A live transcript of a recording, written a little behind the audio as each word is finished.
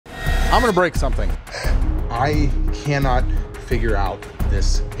I'm gonna break something. I cannot figure out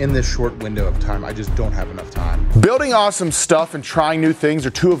this in this short window of time. I just don't have enough time. Building awesome stuff and trying new things are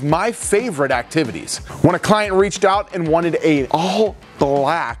two of my favorite activities. When a client reached out and wanted a all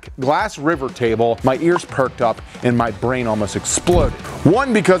black glass river table, my ears perked up and my brain almost exploded.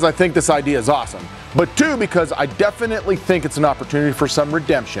 One, because I think this idea is awesome, but two, because I definitely think it's an opportunity for some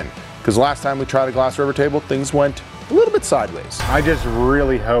redemption. Because last time we tried a glass river table, things went a little bit sideways. I just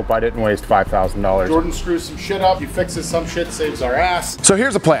really hope I didn't waste $5,000. Jordan screws some shit up, he fixes some shit, saves our ass. So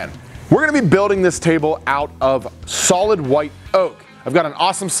here's the plan. We're gonna be building this table out of solid white oak. I've got an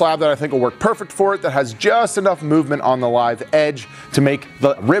awesome slab that I think will work perfect for it that has just enough movement on the live edge to make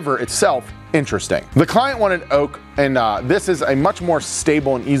the river itself interesting. The client wanted oak, and this is a much more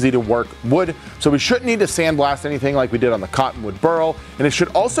stable and easy to work wood, so we shouldn't need to sandblast anything like we did on the cottonwood burl, and it should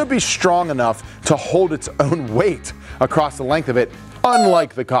also be strong enough to hold its own weight across the length of it,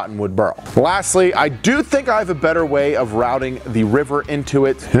 unlike the cottonwood burl. Lastly, I do think I have a better way of routing the river into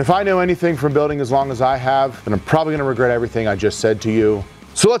it, and if I know anything from building as long as I have, then I'm probably gonna regret everything I just said to you.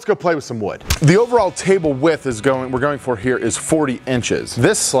 So let's go play with some wood. The overall table width we're going for here is 40 inches.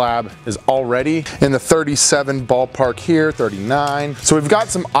 This slab is already in the 37 ballpark here, 39. So we've got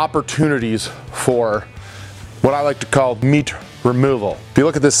some opportunities for what I like to call meat removal. If you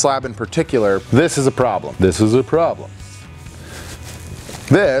look at this slab in particular, this is a problem. This is a problem.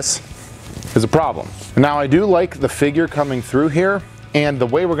 This is a problem. Now I do like the figure coming through here, and the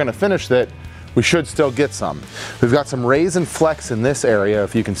way we're gonna finish that, we should still get some. We've got some raise and flex in this area,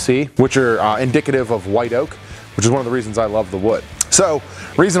 if you can see, which are indicative of white oak, which is one of the reasons I love the wood. So,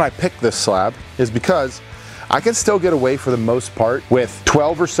 reason I picked this slab is because I can still get away for the most part with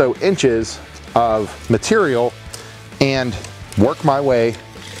 12 or so inches of material and work my way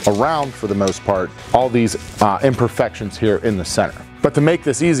around, for the most part, all these imperfections here in the center. But to make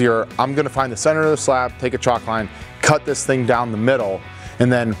this easier, I'm gonna find the center of the slab, take a chalk line, cut this thing down the middle, and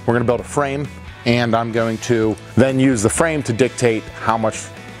then we're gonna build a frame, and I'm going to then use the frame to dictate how much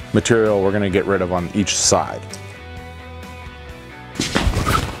material we're gonna get rid of on each side.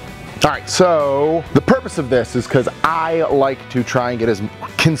 All right, so the purpose of this is because I like to try and get as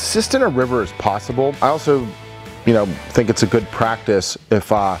consistent a river as possible. I also, think it's a good practice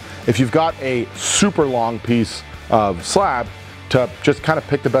if you've got a super long piece of slab to just kind of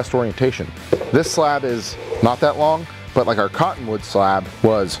pick the best orientation. This slab is not that long, but like our cottonwood slab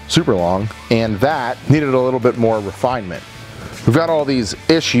was super long, and that needed a little bit more refinement. We've got all these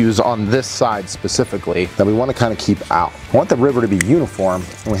issues on this side specifically that we want to kind of keep out. I want the river to be uniform,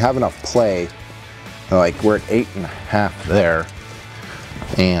 and we have enough play. Like we're at 8.5 there,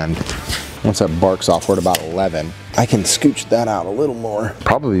 and once that barks off, we're at about 11. I can scooch that out a little more.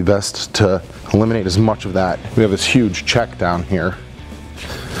 Probably best to eliminate as much of that. We have this huge check down here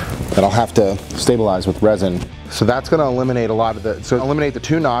that I'll have to stabilize with resin. So that's gonna eliminate a lot of eliminate the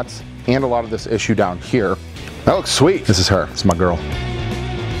 2 knots and a lot of this issue down here. That looks sweet. This is her, it's my girl.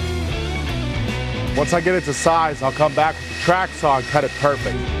 Once I get it to size, I'll come back with the track saw and cut it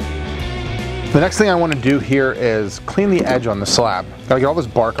perfect. The next thing I want to do here is clean the edge on the slab. Gotta get all this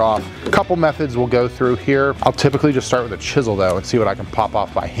bark off. A couple methods we'll go through here. I'll typically just start with a chisel though and see what I can pop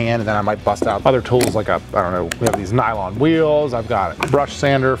off by hand, and then I might bust out other tools like we have these nylon wheels, I've got a brush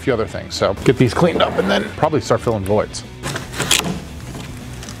sander, a few other things. So get these cleaned up and then probably start filling voids.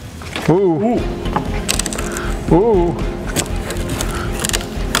 Ooh. Ooh. Ooh.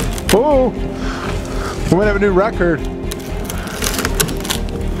 Ooh. We might have a new record.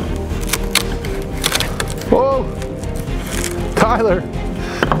 Whoa, Tyler,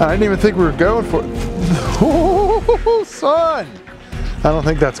 I didn't even think we were going for it. Oh, son. I don't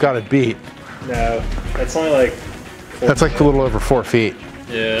think that's got it beat. No, that's only like 4 That's like a little over 4 feet.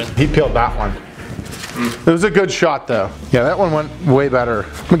 Yeah. He peeled that one. It was a good shot though. Yeah, that one went way better.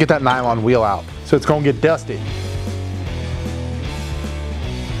 I'm gonna get that nylon wheel out, so it's gonna get dusty.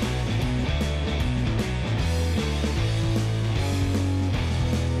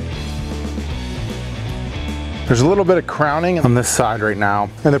 There's a little bit of crowning on this side right now,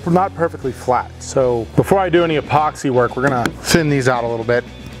 and they're not perfectly flat. So before I do any epoxy work, we're gonna thin these out a little bit.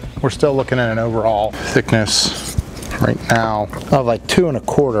 We're still looking at an overall thickness right now of like 2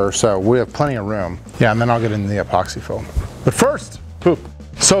 1/4, so we have plenty of room. Yeah, and then I'll get into the epoxy film. But first, poop.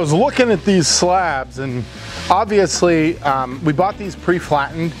 So I was looking at these slabs, and obviously we bought these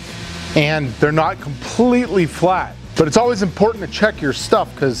pre-flattened, and they're not completely flat. But it's always important to check your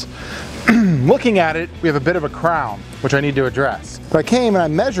stuff, because looking at it, we have a bit of a crown, which I need to address. But I came and I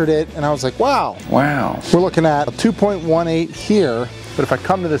measured it, and I was like, wow. Wow. We're looking at a 2.18 here, but if I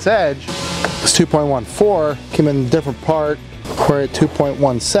come to this edge, it's 2.14, came in a different part. We're at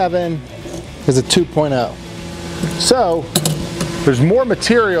 2.17 is a 2.0. So there's more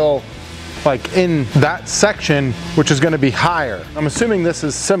material like in that section, which is going to be higher. I'm assuming this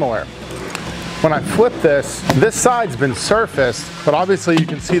is similar. When I flip this side's been surfaced, but obviously you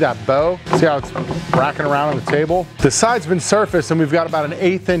can see that bow. See how it's racking around on the table? The side's been surfaced and we've got about an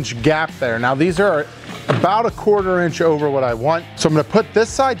 1/8 inch gap there. Now these are about a 1/4 inch over what I want. So I'm gonna put this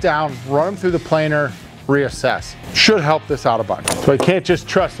side down, run them through the planer, reassess. Should help this out a bunch. So you can't just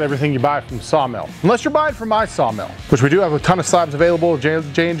trust everything you buy from the sawmill. Unless you're buying from my sawmill, which we do have a ton of slabs available at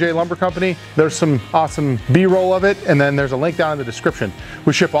J&J Lumber Company. There's some awesome B-roll of it, and then there's a link down in the description.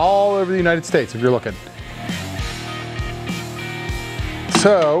 We ship all over the United States if you're looking.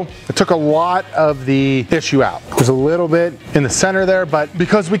 So I took a lot of the issue out. There's a little bit in the center there, but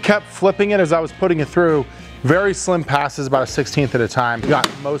because we kept flipping it as I was putting it through, very slim passes, about a 1/16 at a time. Got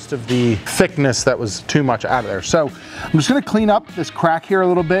most of the thickness that was too much out of there. So I'm just gonna clean up this crack here a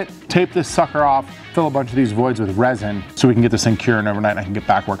little bit, tape this sucker off, fill a bunch of these voids with resin so we can get this thing curing overnight and I can get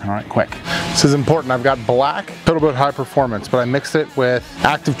back working on it quick. This is important. I've got black, Total Boat High Performance, but I mixed it with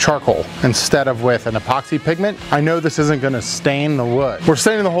active charcoal instead of with an epoxy pigment. I know this isn't gonna stain the wood. We're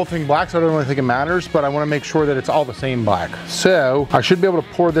staining the whole thing black, so I don't really think it matters, but I wanna make sure that it's all the same black. So I should be able to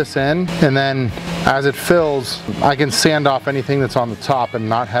pour this in, and then as it fills, I can sand off anything that's on the top and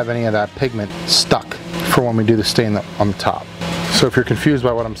not have any of that pigment stuck for when we do the stain on the top. So if you're confused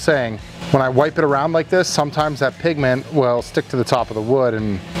by what I'm saying, when I wipe it around like this, sometimes that pigment will stick to the top of the wood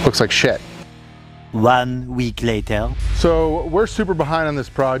and looks like shit. 1 week later. So we're super behind on this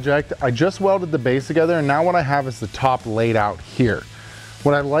project. I just welded the base together, and now what I have is the top laid out here.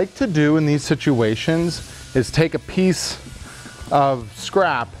 What I like to do in these situations is take a piece of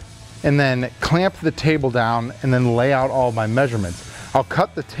scrap and then clamp the table down and then lay out all my measurements. I'll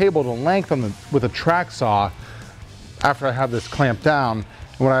cut the table to length with a track saw after I have this clamped down.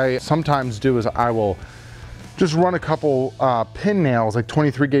 And what I sometimes do is I will just run a couple pin nails, like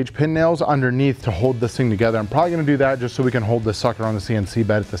 23 gauge pin nails underneath to hold this thing together. I'm probably gonna do that just so we can hold this sucker on the CNC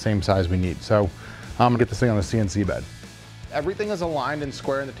bed at the same size we need. So I'm gonna get this thing on the CNC bed. Everything is aligned and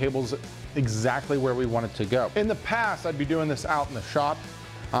square and the table's exactly where we want it to go. In the past, I'd be doing this out in the shop,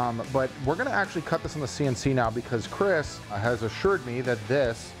 but we're gonna actually cut this on the CNC now because Chris has assured me that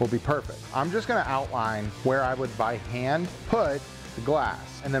this will be perfect. I'm just gonna outline where I would by hand put the glass.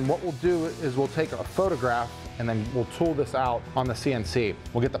 And then what we'll do is we'll take a photograph and then we'll tool this out on the CNC.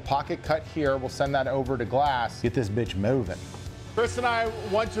 We'll get the pocket cut here, we'll send that over to glass, get this bitch moving. Chris and I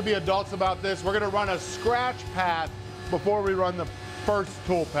want to be adults about this. We're gonna run a scratch path before we run the first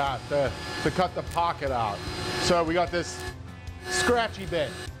tool path to cut the pocket out. So we got this scratchy bit.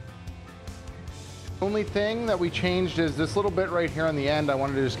 Only thing that we changed is this little bit right here on the end. I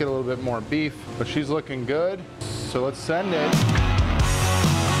wanted to just get a little bit more beef, but she's looking good. So let's send it.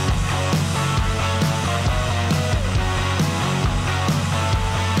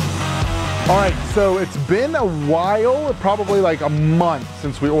 All right, so it's been a while, probably like a month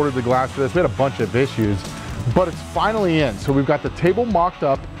since we ordered the glass for this. We had a bunch of issues, but it's finally in. So we've got the table mocked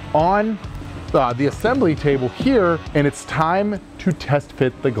up on the assembly table here, and it's time to test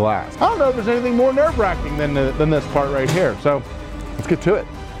fit the glass. I don't know if there's anything more nerve-wracking than this part right here. So let's get to it.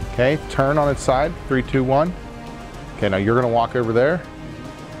 Okay, turn on its side, 3, 2, 1. Okay, now you're gonna walk over there.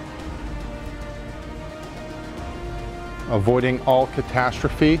 Avoiding all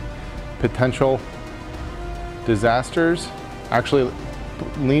catastrophe, potential disasters. Actually,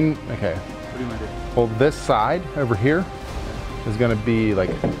 lean, okay. What do you want to do? Well, this side over here is gonna be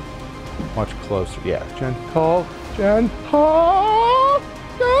like much closer. Yeah, gentle, gentle,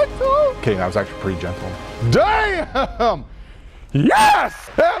 gentle. Okay, that was actually pretty gentle. Damn! Yes!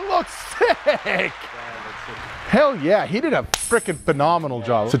 That looks sick! Hell yeah, he did a freaking phenomenal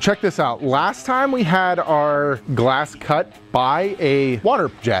job. So check this out. Last time we had our glass cut by a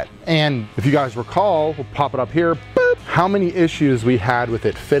water jet. And if you guys recall, we'll pop it up here, boop, how many issues we had with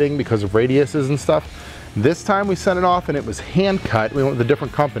it fitting because of radiuses and stuff. This time we sent it off and it was hand cut. We went with a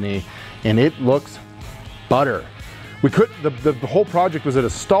different company and it looks butter. We could, the whole project was at a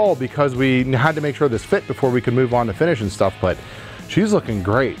stall because we had to make sure this fit before we could move on to finish and stuff, but she's looking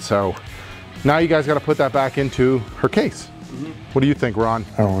great. So now you guys got to put that back into her case. What do you think, Ron?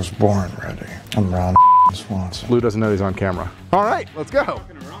 I was born ready. I'm Ron Swanson. Lou doesn't know he's on camera. All right, let's go.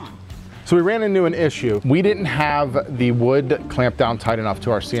 So we ran into an issue. We didn't have the wood clamped down tight enough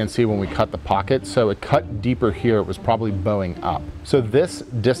to our CNC when we cut the pocket, so it cut deeper here. It was probably bowing up. So this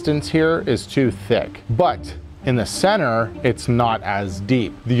distance here is too thick, but in the center, it's not as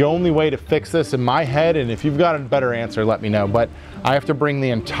deep. The only way to fix this in my head, and if you've got a better answer, let me know, but I have to bring the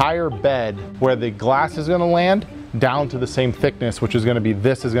entire bed where the glass is gonna land down to the same thickness, which is gonna be,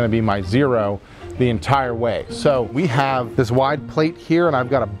 this is gonna be my 0 the entire way. So we have this wide plate here, and I've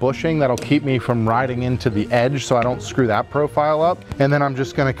got a bushing that'll keep me from riding into the edge so I don't screw that profile up. And then I'm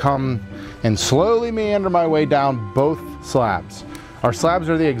just gonna come and slowly meander my way down both slabs. Our slabs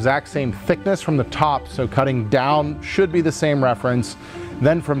are the exact same thickness from the top, so cutting down should be the same reference.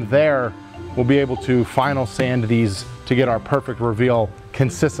 Then from there, we'll be able to final sand these to get our perfect reveal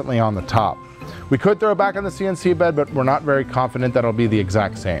consistently on the top. We could throw it back on the CNC bed, but we're not very confident that it'll be the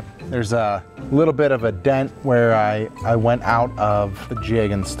exact same. There's a little bit of a dent where I went out of the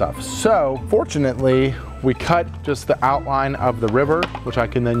jig and stuff. So fortunately, we cut just the outline of the river, which I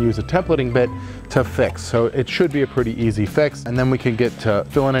can then use a templating bit to fix. So it should be a pretty easy fix. And then we can get to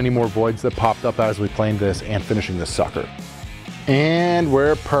fill in any more voids that popped up as we planed this and finishing this sucker. And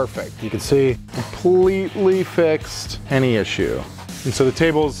we're perfect. You can see completely fixed any issue. And so the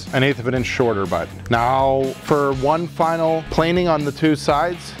table's 1/8 of an inch shorter, but now for one final planing on the two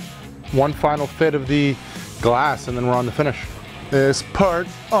sides, one final fit of the glass, and then we're on the finish. This part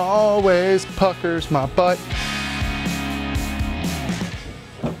always puckers my butt.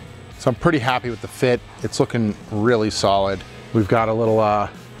 So I'm pretty happy with the fit. It's looking really solid. We've got a little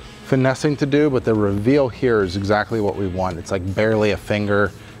finessing to do, but the reveal here is exactly what we want. It's like barely a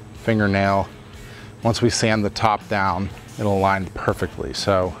fingernail. Once we sand the top down, it'll align perfectly.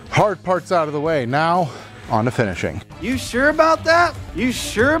 So hard part's out of the way. Now on to finishing. You sure about that? You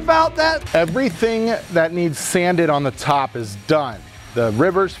sure about that? Everything that needs sanded on the top is done. The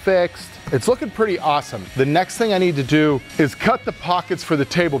river's fixed. It's looking pretty awesome. The next thing I need to do is cut the pockets for the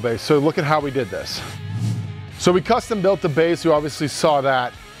table base. So look at how we did this. So we custom built the base. You obviously saw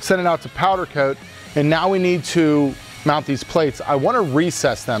that. Sent it out to powder coat. And now we need to mount these plates. I want to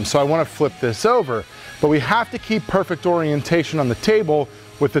recess them, so I want to flip this over. But we have to keep perfect orientation on the table,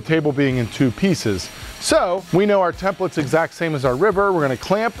 with the table being in 2 pieces. So we know our template's exact same as our river. We're gonna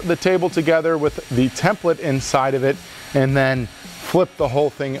clamp the table together with the template inside of it, and then flip the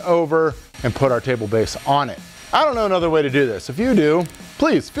whole thing over and put our table base on it. I don't know another way to do this. If you do,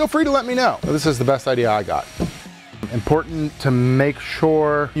 please feel free to let me know. This is the best idea I got. Important to make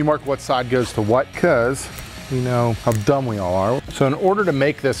sure you mark what side goes to what, because we know how dumb we all are. So in order to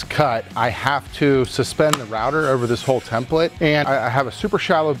make this cut, I have to suspend the router over this whole template. And I have a super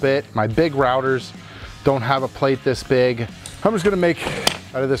shallow bit. My big routers don't have a plate this big. I'm just gonna make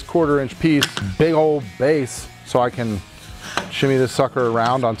out of this 1/4 inch piece, big old base, so I can shimmy this sucker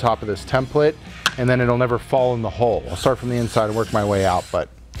around on top of this template, and then it'll never fall in the hole. I'll start from the inside and work my way out, but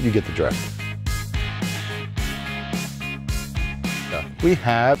you get the drift. We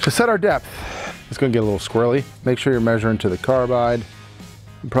have to set our depth. It's gonna get a little squirrely. Make sure you're measuring to the carbide.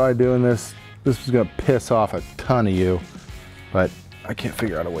 I'm probably doing this. This is gonna piss off a ton of you, but I can't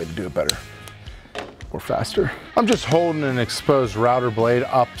figure out a way to do it better or faster. I'm just holding an exposed router blade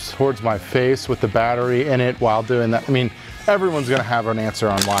up towards my face with the battery in it while doing that. I mean, everyone's gonna have an answer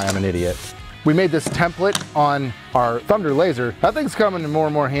on why I'm an idiot. We made this template on our Thunder laser. That thing's coming more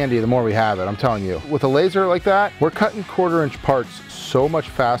and more handy the more we have it, I'm telling you. With a laser like that, we're cutting 1/4 inch parts so much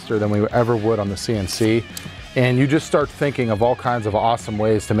faster than we ever would on the CNC. And you just start thinking of all kinds of awesome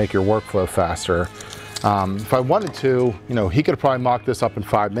ways to make your workflow faster. If I wanted to, you know, he could have probably mocked this up in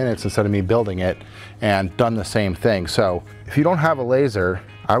 5 minutes instead of me building it and done the same thing. So if you don't have a laser,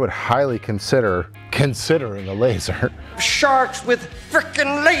 I would highly consider considering a laser. Sharks with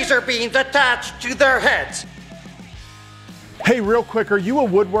frickin' laser beams attached to their heads. Hey, real quick, are you a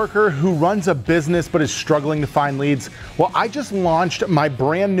woodworker who runs a business but is struggling to find leads? Well, I just launched my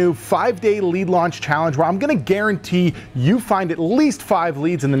brand new 5-day lead launch challenge where I'm gonna guarantee you find at least 5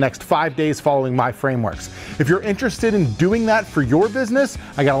 leads in the next 5 days following my frameworks. If you're interested in doing that for your business,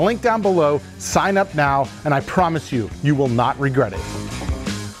 I got a link down below. Sign up now, and I promise you, you will not regret it.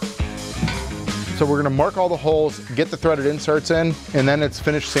 So we're gonna mark all the holes, get the threaded inserts in, and then it's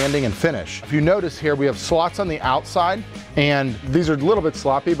finish sanding and finish. If you notice here, we have slots on the outside, and these are a little bit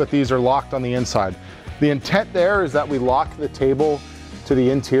sloppy, but these are locked on the inside. The intent there is that we lock the table to the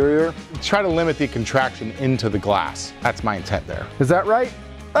interior, try to limit the contraction into the glass. That's my intent there. Is that right?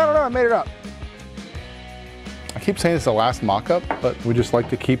 I don't know, I made it up. I keep saying it's the last mock-up, but we just like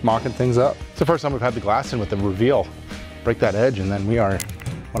to keep mocking things up. It's the first time we've had the glass in with the reveal. Break that edge, and then we are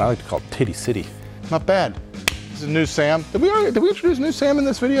what I like to call Titty City. Not bad. This is new Sam. Did we introduce new Sam in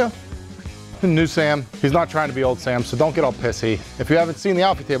this video? New Sam. He's not trying to be old Sam, so don't get all pissy. If you haven't seen the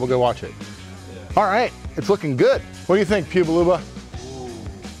Alfie table, go watch it. Yeah. All right, it's looking good. What do you think, Pubaluba? Ooh,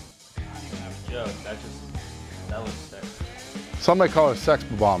 not even have a joke. That looks sick. Some might call it a sex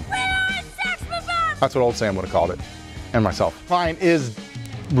bomb. That's what old Sam would have called it, and myself. Mine is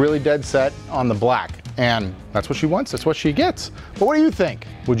really dead set on the black. And that's what she wants, that's what she gets. But what do you think?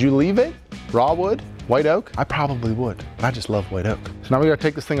 Would you leave it raw wood, white oak? I probably would. I just love white oak. So now we gotta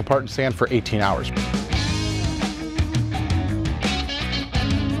take this thing apart and sand for 18 hours.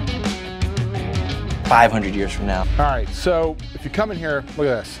 500 years from now. All right, so if you come in here, look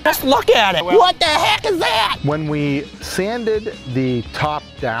at this. Just look at it. What the heck is that? When we sanded the top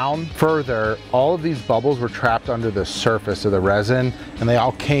down further, all of these bubbles were trapped under the surface of the resin and they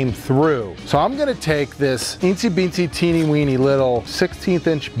all came through. So I'm gonna take this eensy beensy teeny weeny little 16th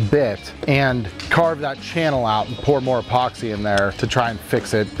inch bit and carve that channel out and pour more epoxy in there to try and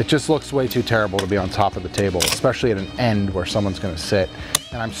fix it. It just looks way too terrible to be on top of the table, especially at an end where someone's gonna sit.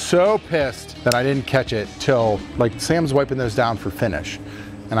 And I'm so pissed that I didn't catch it till, like, Sam's wiping those down for finish.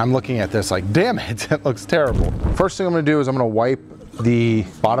 And I'm looking at this like, damn it, it looks terrible. First thing I'm gonna do is I'm gonna wipe the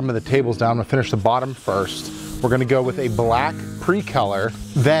bottom of the tables down. I'm gonna finish the bottom first. We're gonna go with a black pre-color,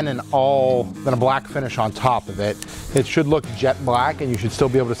 then a black finish on top of it. It should look jet black and you should still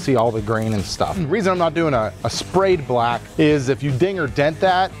be able to see all the grain and stuff. The reason I'm not doing a sprayed black is if you ding or dent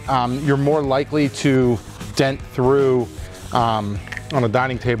that, you're more likely to dent through on a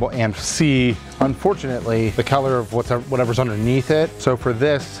dining table and see, unfortunately, the color of whatever's underneath it. So for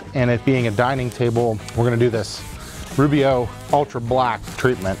this, and it being a dining table, we're gonna do this Rubio Ultra Black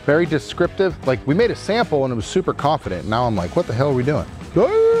treatment. Very descriptive. Like, we made a sample and it was super confident. Now I'm like, what the hell are we doing?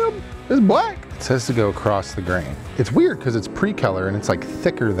 Damn, it's black. It says to go across the grain. It's weird because it's pre-color and it's like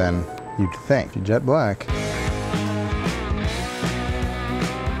thicker than you'd think. Jet black.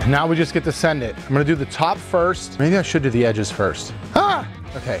 Now we just get to send it. I'm gonna do the top first. Maybe I should do the edges first. Ah!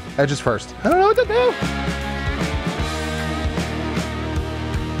 Okay, edges first. I don't know what to do.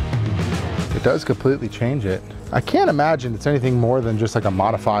 It does completely change it. I can't imagine it's anything more than just like a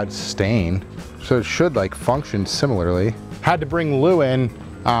modified stain. So it should like function similarly. Had to bring Lou in.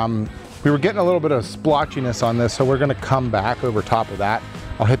 We were getting a little bit of splotchiness on this, so we're gonna come back over top of that.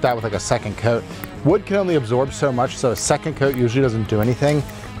 I'll hit that with like a second coat. Wood can only absorb so much, so a second coat usually doesn't do anything.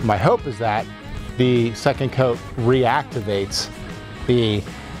 My hope is that the second coat reactivates the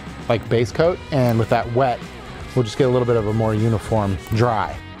base coat, and with that wet, we'll just get a little bit of a more uniform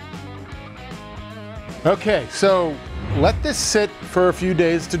dry. Okay, so let this sit for a few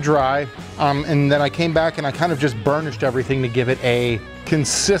days to dry, and then I came back and I kind of just burnished everything to give it a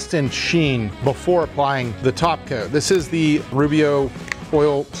consistent sheen before applying the top coat. This is the Rubio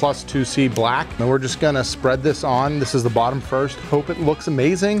Oil Plus 2C Black, and we're just gonna spread this on. This is the bottom first. Hope it looks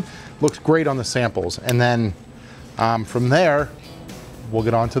amazing. Looks great on the samples. And then from there, we'll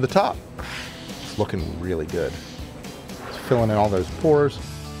get on to the top. It's looking really good. It's filling in all those pores.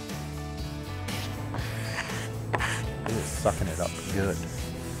 It is sucking it up good.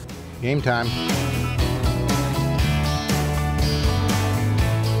 Game time.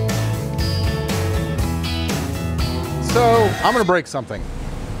 So I'm gonna break something.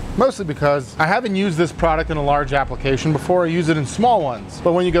 Mostly because I haven't used this product in a large application before. I use it in small ones.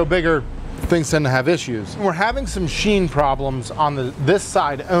 But when you go bigger, things tend to have issues. We're having some sheen problems on this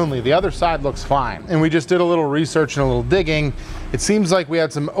side only. The other side looks fine. And we just did a little research and a little digging. It seems like we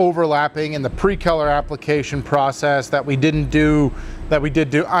had some overlapping in the pre-color application process that we did do.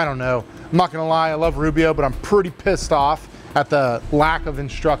 I don't know. I'm not gonna lie, I love Rubio, but I'm pretty pissed off at the lack of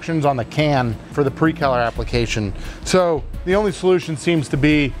instructions on the can for the pre-color application. So the only solution seems to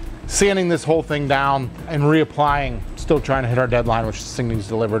be sanding this whole thing down and reapplying. Still trying to hit our deadline, which this thing needs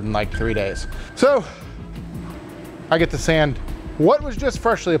delivered in like 3 days. So I get to sand what was just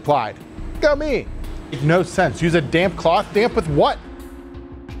freshly applied. Go me. No sense. Use a damp cloth. Damp with what?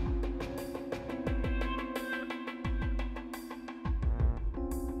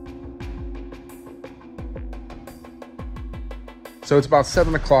 So it's about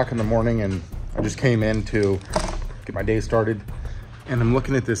 7 o'clock in the morning and I just came in to get my day started. And I'm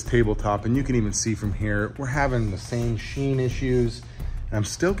looking at this tabletop and you can even see from here, we're having the same sheen issues. And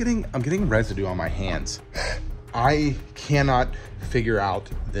I'm getting residue on my hands. I cannot figure out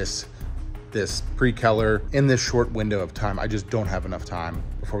this pre-color in this short window of time. I just don't have enough time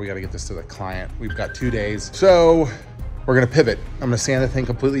before we gotta get this to the client. We've got 2 days. So we're gonna pivot. I'm gonna sand the thing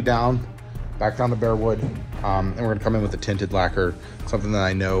completely down, back down to bare wood. And we're gonna come in with a tinted lacquer, something that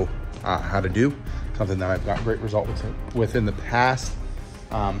I know how to do, something that I've got great results with in the past.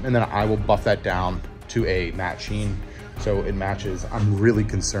 And then I will buff that down to a matte sheen so it matches. I'm really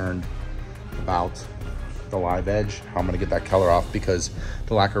concerned about the live edge, how I'm gonna get that color off, because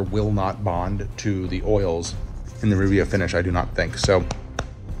the lacquer will not bond to the oils in the Rubio finish, I do not think. So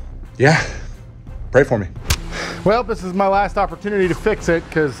yeah, pray for me. Well, this is my last opportunity to fix it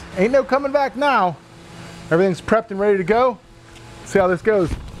because ain't no coming back now. Everything's prepped and ready to go. See how this goes.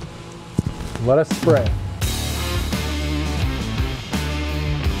 Let us spray.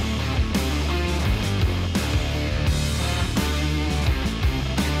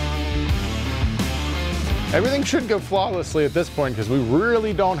 Everything should go flawlessly at this point because we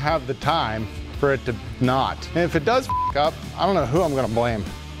really don't have the time for it to not. And if it does f up, I don't know who I'm gonna blame.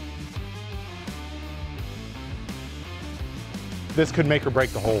 This could make or break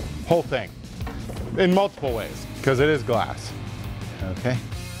the whole thing in multiple ways because it is glass. Okay.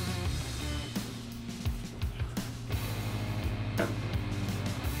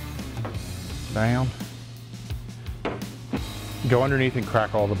 Down. Go underneath and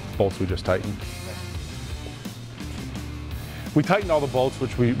crack all the bolts we just tightened. We tightened all the bolts,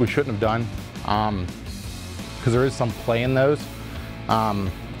 which we shouldn't have done, because there is some play in those.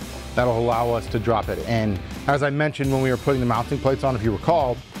 That'll allow us to drop it in. As I mentioned when we were putting the mounting plates on, if you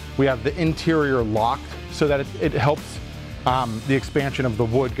recall, we have the interior locked so that it helps the expansion of the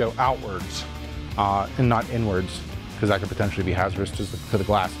wood go outwards and not inwards, because that could potentially be hazardous to the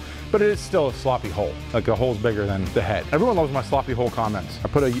glass. But it is still a sloppy hole. Like the hole's bigger than the head. Everyone loves my sloppy hole comments. I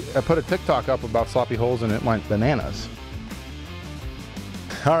put a TikTok up about sloppy holes and it went bananas.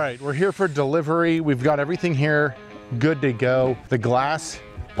 All right, we're here for delivery. We've got everything here good to go. The glass,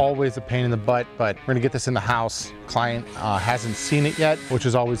 always a pain in the butt, but we're gonna get this in the house. Client hasn't seen it yet, which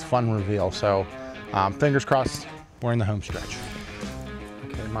is always fun reveal. So fingers crossed, we're in the home stretch.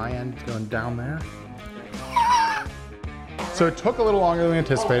 Okay, my end going down there. So it took a little longer than we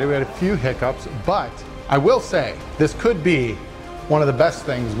anticipated. We had a few hiccups, but I will say this could be one of the best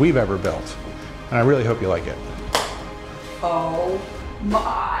things we've ever built. And I really hope you like it. Oh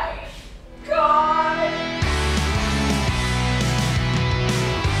my God.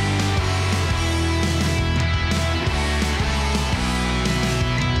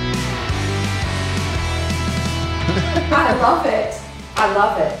 I love it. I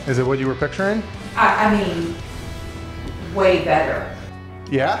love it. Is it what you were picturing? I mean, way better.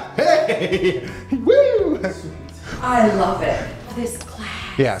 Yeah? Hey! Woo! I love it. This glass.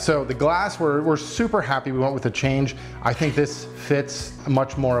 Yeah, so the glass, we're super happy we went with the change. I think this fits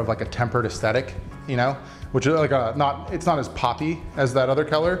much more of like a tempered aesthetic, you know? Which is like it's not as poppy as that other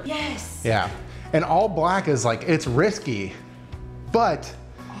color. Yes. Yeah. And all black is like, it's risky, but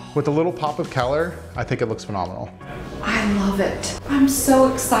with a little pop of color, I think it looks phenomenal. I love it. I'm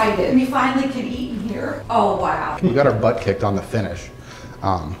so excited. We finally can eat in here. Oh, wow. We got our butt kicked on the finish,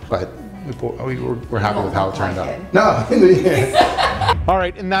 but we're happy with how it turned out. No. All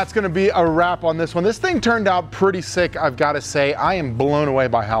right, and that's gonna be a wrap on this one. This thing turned out pretty sick, I've gotta say. I am blown away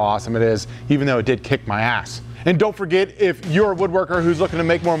by how awesome it is, even though it did kick my ass. And don't forget, if you're a woodworker who's looking to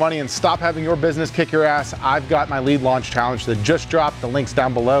make more money and stop having your business kick your ass, I've got my lead launch challenge that just dropped. The link's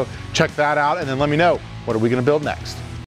down below. Check that out, and then let me know, what are we gonna build next?